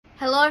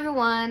Hello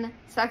everyone,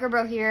 Soccer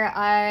Bro here.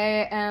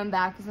 I am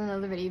back with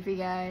another video for you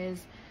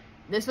guys.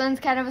 This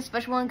one's kind of a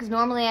special one because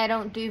normally I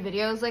don't do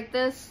videos like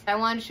this. I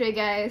want to show you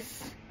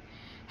guys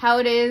how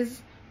it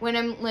is when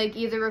I'm like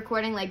either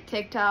recording like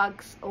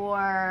TikToks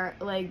or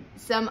like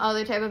some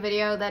other type of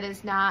video that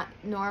is not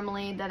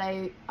normally that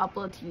I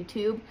upload to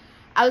YouTube.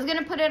 I was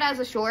gonna put it as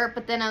a short,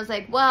 but then I was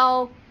like,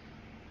 well,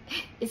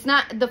 it's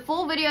not, the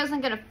full video isn't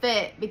gonna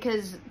fit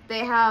because they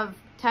have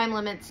time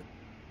limits.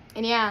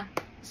 And yeah,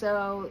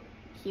 so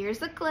here's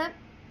the clip,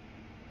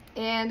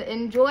 and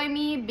enjoy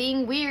me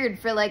being weird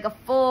for like a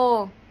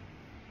full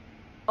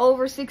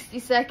over 60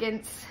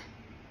 seconds.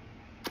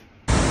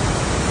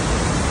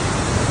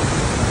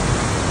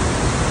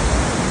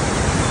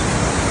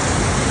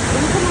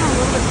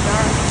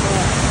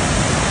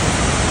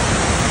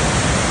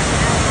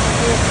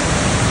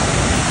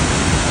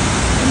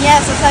 And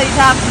yes, that's how you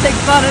talk to take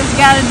photos.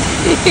 You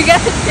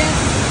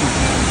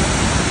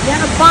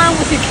gotta bond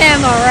with your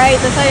camera, right?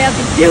 That's how you have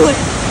to do it.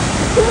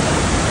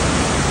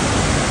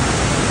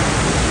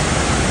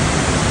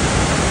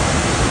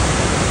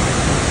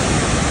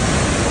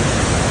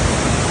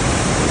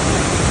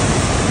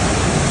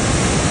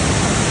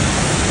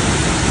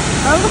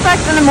 I'll go back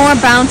to the more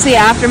bouncy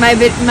after my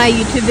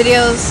YouTube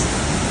videos,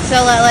 so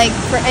that like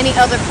for any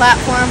other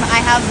platform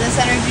I have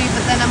this energy,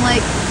 but then I'm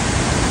like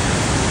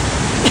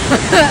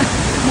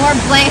more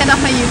bland on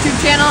my YouTube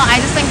channel.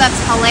 I just think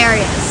that's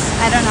hilarious.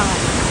 I don't know.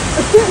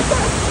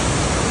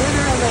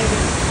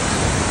 Literally.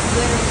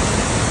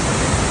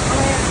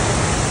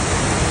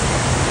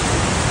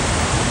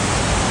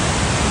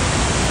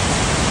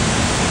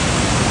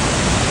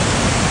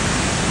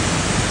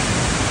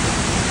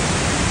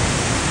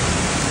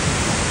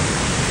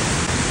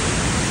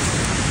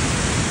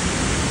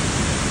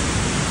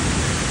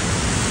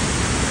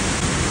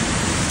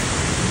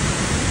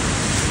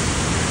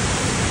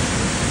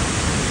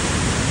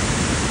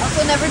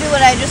 Also, never do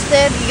what I just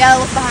did. You gotta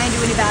look behind you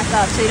when you back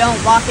up so you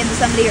don't walk into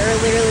somebody or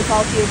literally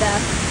fall to your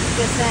death.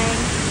 Just saying.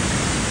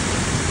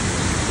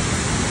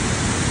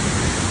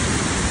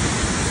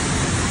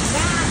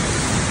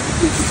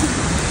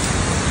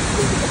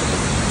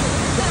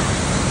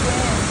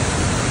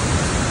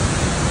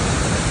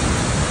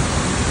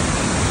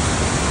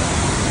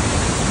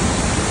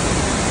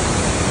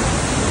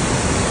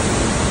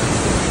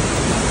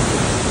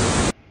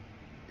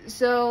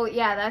 So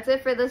yeah, that's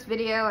it for this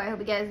video. I hope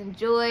you guys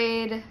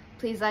enjoyed.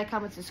 Please like,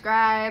 comment,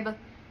 subscribe.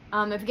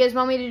 If you guys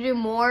want me to do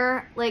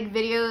more like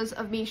videos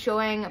of me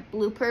showing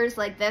bloopers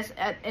like this,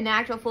 an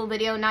actual full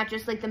video, not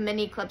just like the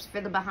mini clips for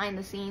the behind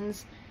the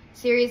scenes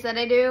series that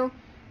I do,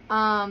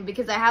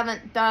 because I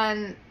haven't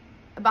done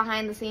a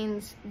behind the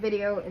scenes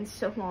video in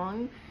so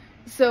long.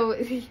 So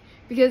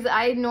because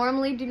I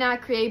normally do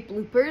not create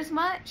bloopers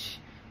much,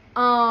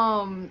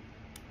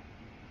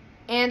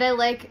 and I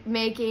like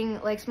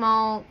making like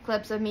small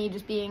clips of me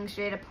just being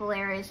straight up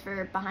hilarious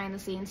for behind the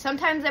scenes.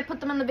 Sometimes I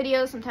put them in the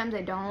video, sometimes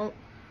I don't.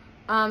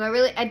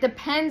 It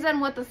depends on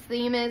what the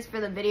theme is for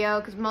the video,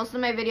 because most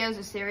of my videos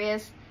are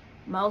serious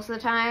most of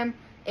the time.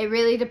 It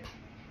really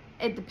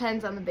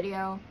depends on the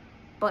video.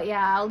 But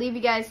yeah, I'll leave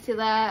you guys to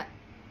that.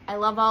 I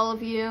love all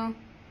of you.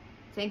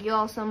 Thank you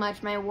all so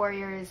much, my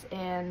warriors,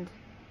 and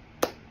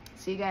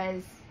see you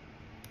guys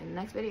in the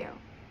next video.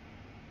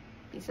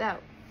 Peace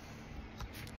out.